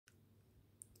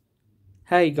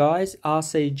Hey guys,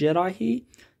 RC Jedi here.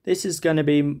 This is going to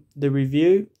be the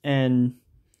review and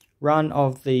run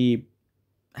of the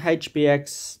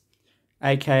HBX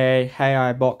aka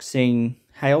Hey Boxing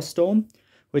Hailstorm,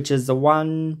 which is the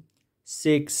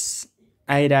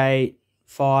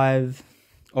 16885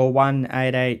 or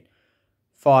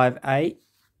 18858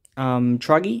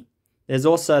 truggy. There's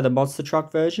also the monster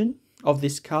truck version of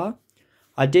this car.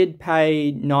 I did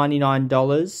pay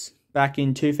 $99 back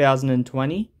in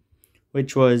 2020,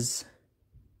 which was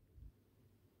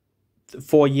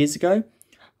 4 years ago.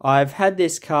 I've had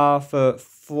this car for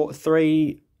almost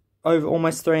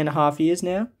 3.5 years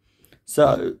now.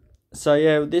 So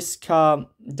yeah, this car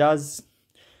does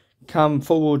come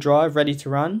full-wheel drive, ready to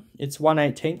run. It's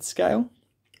 1/18 scale.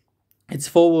 It's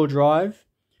four-wheel drive.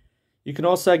 You can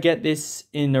also get this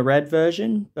in the red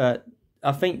version, but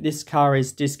I think this car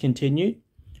is discontinued.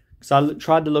 So I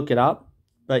tried to look it up,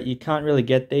 but you can't really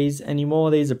get these anymore.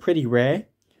 These are pretty rare.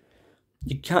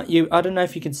 I don't know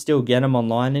if you can still get them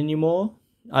online anymore.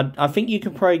 I think you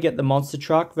can probably get the monster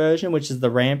truck version, which is the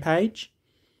Rampage.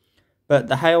 But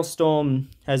the Hailstorm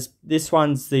this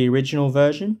one's the original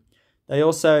version. They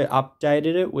also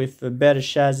updated it with a better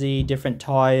chassis, different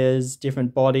tires,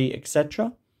 different body,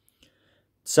 etc.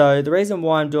 So the reason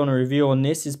why I'm doing a review on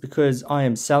this is because I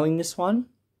am selling this one.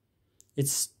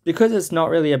 It's because it's not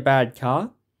really a bad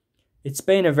car. It's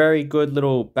been a very good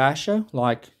little basher.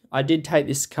 Like, I did take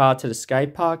this car to the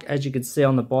skate park, as you can see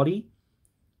on the body.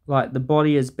 Like, the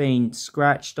body has been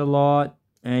scratched a lot,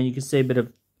 and you can see a bit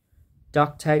of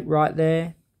duct tape right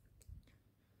there.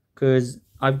 Because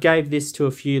I gave this to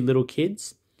a few little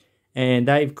kids, and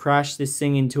they've crashed this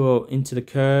thing into the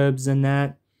curbs and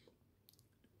that.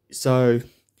 So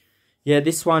yeah,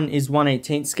 this one is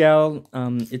 1/18 scale.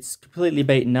 It's completely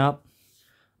beaten up.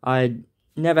 I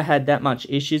never had that much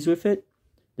issues with it.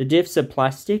 The diffs are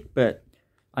plastic, but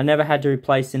I never had to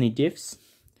replace any diffs.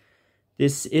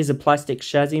 This is a plastic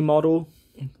chassis model.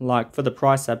 Like, for the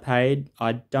price I paid,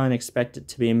 I don't expect it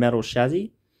to be a metal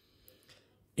chassis.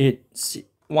 It's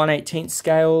 1/18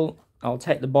 scale. I'll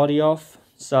take the body off.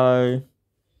 So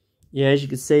yeah, as you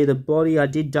can see, the body, I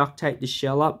did duct tape the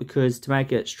shell up because to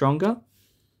make it stronger.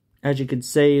 As you can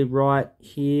see right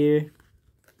here,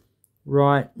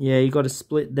 yeah, you got a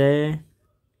split there.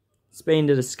 It's been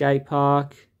to the skate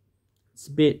park. It's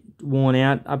a bit worn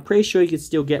out. I'm pretty sure you can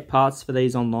still get parts for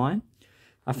these online.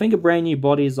 I think a brand new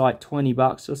body is like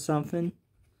 $20 or something.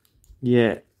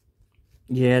 Yeah,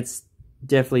 it's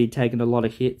definitely taken a lot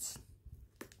of hits.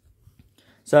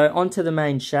 So onto the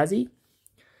main chassis.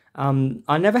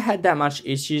 I never had that much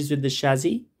issues with the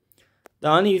chassis. The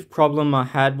only problem I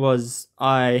had was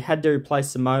I had to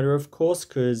replace the motor, of course,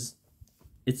 because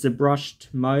it's a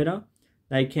brushed motor.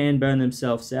 They can burn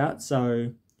themselves out.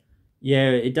 So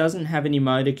yeah, it doesn't have any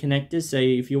motor connectors. So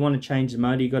if you want to change the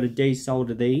motor, you got to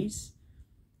desolder these.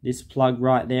 This plug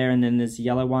right there, and then there's a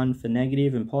yellow one for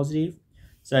negative and positive.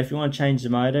 So if you want to change the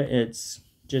motor, it's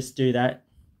just do that.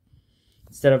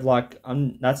 Instead of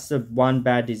that's the one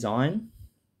bad design.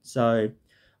 So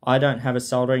I don't have a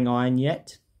soldering iron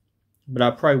yet, but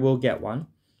I probably will get one.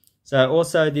 So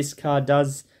also this car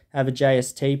does have a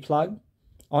JST plug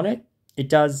on it.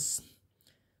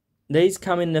 These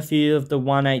come in a few of the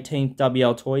 1/18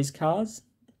 wltoys cars,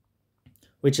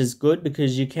 which is good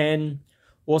because you can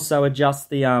also adjust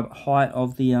the height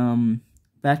of the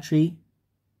battery.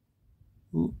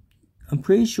 Ooh, I'm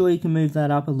pretty sure you can move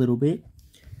that up a little bit.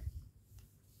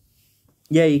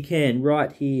 Yeah, you can,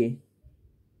 right here.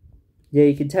 Yeah,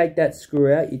 you can take that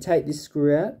screw out. You take this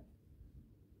screw out.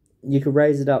 You can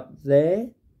raise it up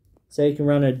there. So you can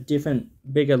run a different,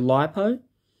 bigger LiPo.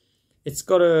 It's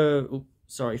got a... Oops,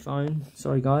 sorry, phone.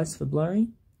 Sorry, guys, for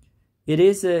blurring.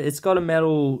 It's got a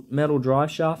metal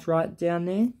drive shaft right down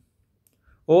there.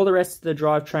 All the rest of the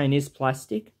drivetrain is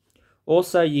plastic.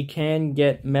 Also, you can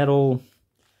get metal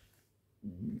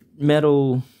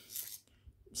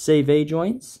CV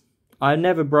joints. I've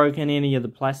never broken any of the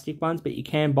plastic ones, but you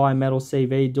can buy metal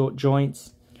CV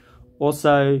joints.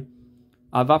 Also,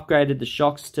 I've upgraded the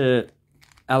shocks to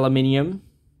aluminium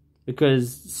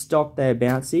because stock they're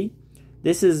bouncy.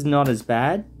 This is not as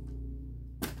bad.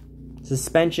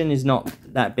 Suspension is not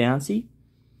that bouncy.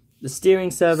 The steering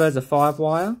servo is a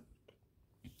 5-wire.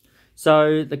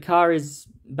 So the car is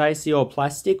basically all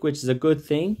plastic, which is a good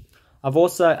thing. I've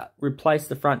also replaced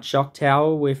the front shock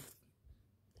tower with,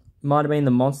 might have been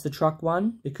the monster truck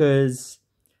one, because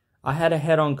I had a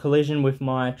head-on collision with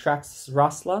my Trax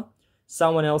Rustler.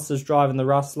 Someone else was driving the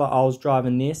Rustler, I was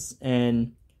driving this,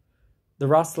 and the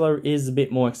Rustler is a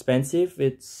bit more expensive.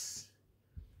 This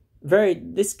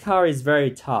car is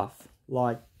very tough,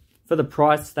 like, for the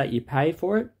price that you pay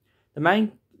for it.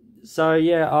 So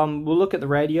yeah, we'll look at the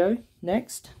radio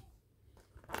next.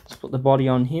 Just put the body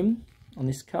on him, on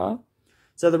this car.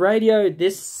 So the radio,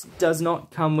 this does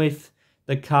not come with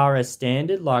the car as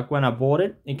standard. Like when I bought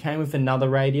it, it came with another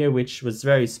radio which was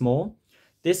very small.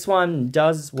 This one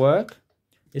does work.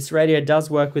 This radio does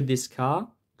work with this car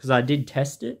because I did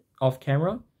test it off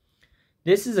camera.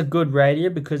 This is a good radio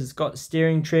because it's got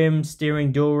steering trim,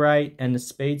 steering dual rate, and the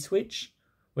speed switch,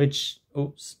 which,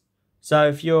 oops. So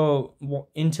if you're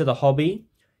into the hobby,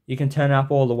 you can turn it up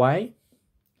all the way.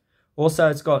 Also,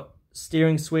 it's got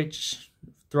steering switch,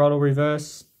 throttle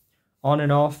reverse, on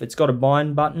and off. It's got a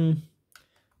bind button.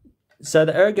 So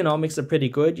the ergonomics are pretty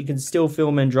good. You can still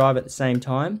film and drive at the same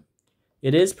time.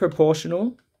 It is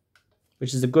proportional,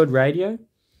 which is a good radio.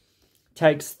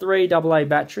 Takes 3 AA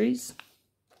batteries.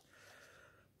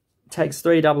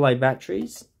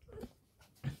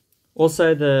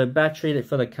 Also, the battery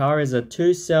for the car is a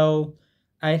 2-cell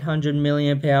 800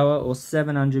 milliamp hour or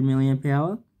 700 milliamp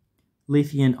hour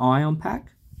lithium ion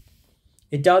pack.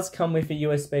 It does come with a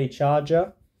USB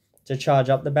charger to charge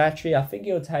up the battery. I think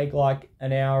it'll take like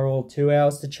an hour or 2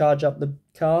 hours to charge up the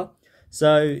car.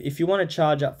 So if you want to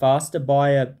charge up faster,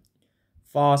 buy a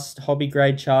fast hobby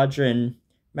grade charger and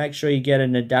make sure you get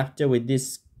an adapter with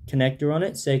this connector on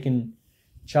it so you can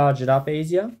charge it up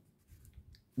easier.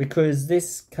 Because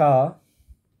this car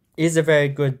is a very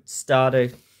good starter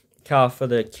car for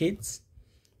the kids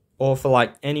or for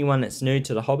like anyone that's new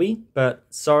to the hobby, but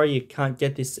sorry you can't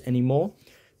get this anymore.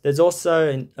 There's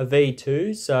also a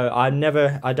V2, so I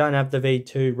don't have the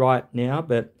V2 right now,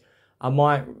 but I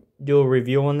might do a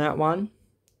review on that one.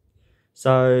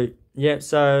 So yeah,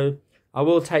 so I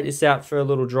will take this out for a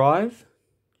little drive.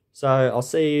 So I'll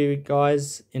see you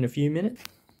guys in a few minutes.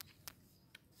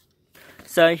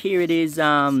 So here it is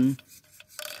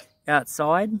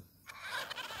outside.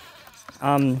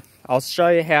 I'll show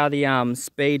you how the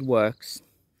speed works.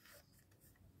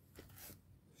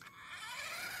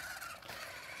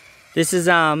 This is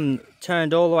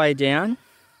turned all the way down.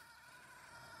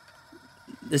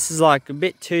 This is like a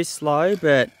bit too slow,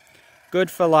 but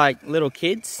good for like little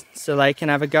kids so they can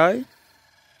have a go.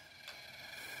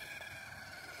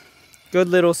 Good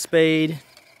little speed.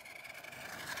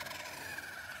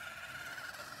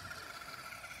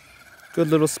 Good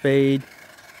little speed.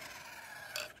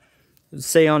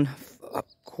 See on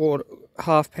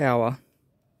half power.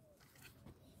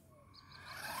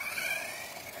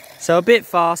 So a bit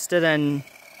faster than,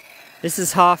 this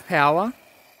is half power.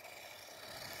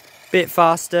 Bit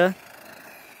faster,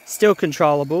 still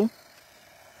controllable.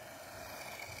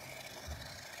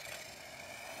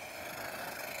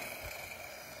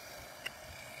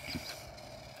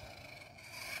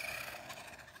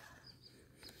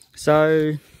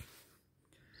 So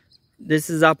this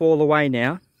is up all the way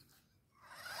now.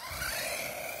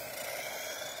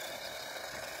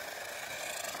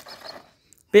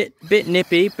 Bit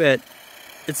nippy, but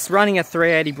it's running a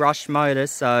 380 brush motor,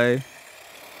 so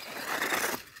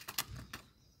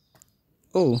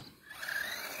oh.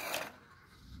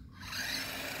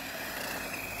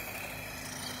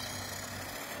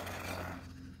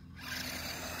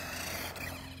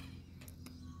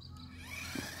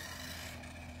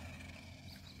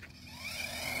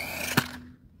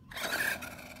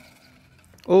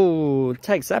 Oh,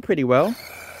 takes that pretty well.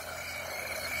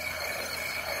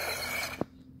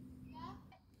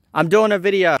 I'm doing a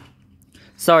video.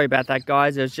 Sorry about that,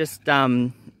 guys. It was just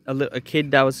a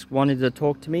kid that wanted to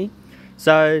talk to me.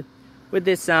 So with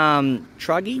this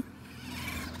truggy,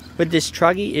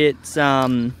 it's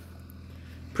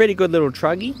pretty good little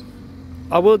truggy.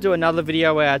 I will do another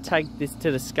video where I take this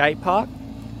to the skate park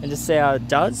and just see how it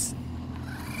does.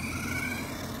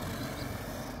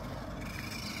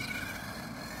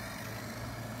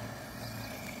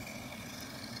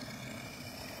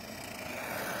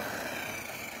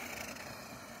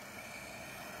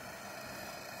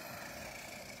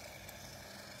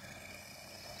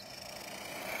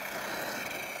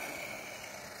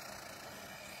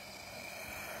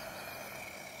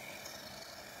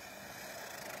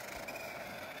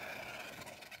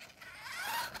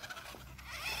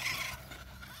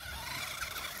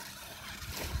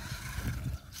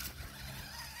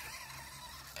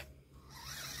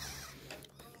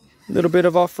 A little bit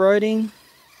of off-roading.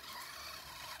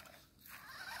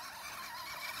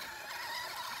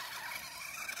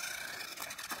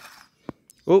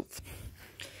 Oops.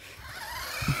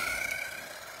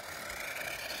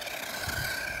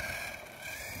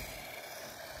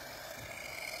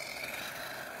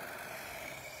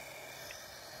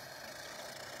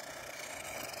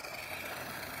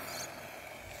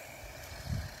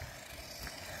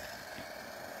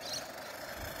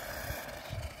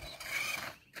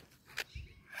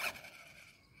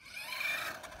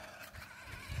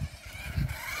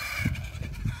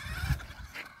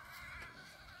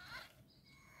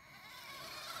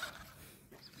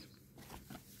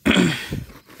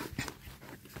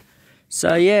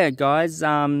 So yeah, guys,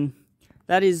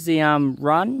 that is the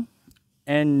run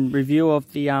and review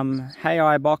of the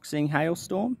HAI Boxing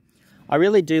Hailstorm. I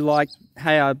really do like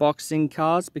HAI Boxing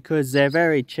cars because they're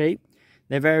very cheap.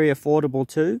 They're very affordable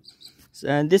too.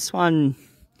 And this one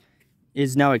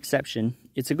is no exception.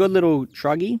 It's a good little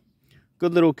truggy,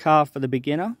 good little car for the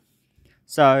beginner.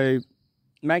 So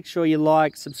make sure you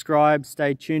like, subscribe,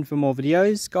 stay tuned for more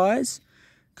videos, guys.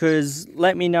 Because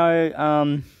let me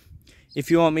know if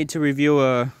you want me to review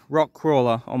a rock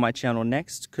crawler on my channel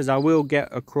next, because I will get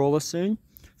a crawler soon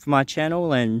for my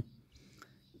channel, and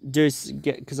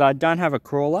because I don't have a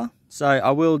crawler, so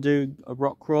I will do a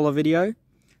rock crawler video.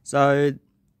 So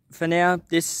for now,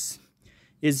 this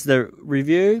is the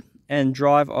review and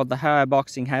drive of the HAI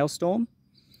Boxing Hailstorm.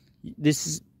 This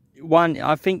is one,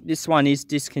 I think this one is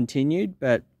discontinued,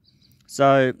 but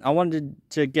so I wanted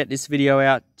to get this video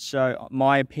out to show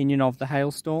my opinion of the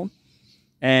Hailstorm.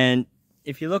 And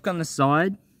if you look on the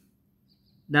side,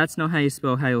 that's not how you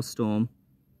spell hailstorm.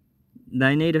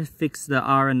 They need to fix the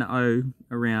R and the O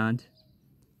around.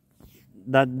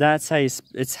 That's how you,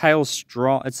 it's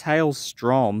hailstrom. It's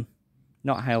hailstrom,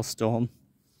 not hailstorm.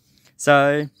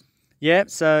 So, yeah.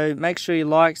 So make sure you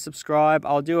like, subscribe.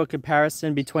 I'll do a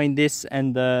comparison between this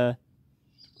and the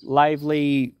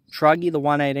Lively Truggy, the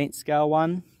 1/18 scale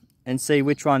one, and see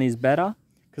which one is better,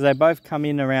 because they both come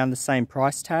in around the same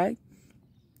price tag.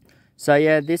 So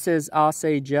yeah, this is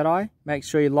RC Jedi. Make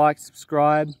sure you like,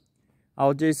 subscribe.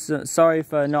 I'll do sorry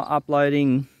for not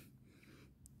uploading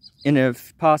in the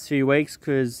past few weeks,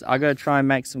 because I gotta try and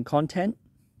make some content.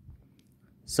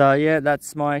 So yeah,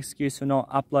 that's my excuse for not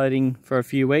uploading for a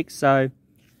few weeks. So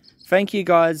thank you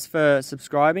guys for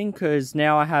subscribing, because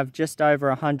now I have just over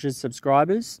 100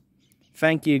 subscribers.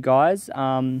 Thank you guys.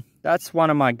 That's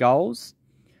one of my goals.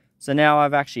 So now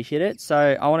I've actually hit it.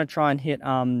 So I want to try and hit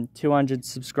 200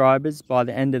 subscribers by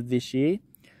the end of this year.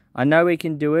 I know we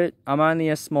can do it. I'm only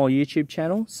a small YouTube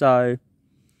channel, so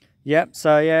yep.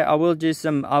 So yeah, I will do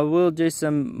some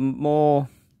more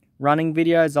running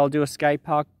videos. I'll do a skate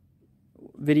park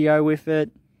video with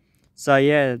it. So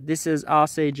yeah, this is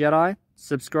RC Jedi.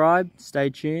 Subscribe,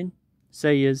 stay tuned.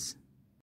 See yous.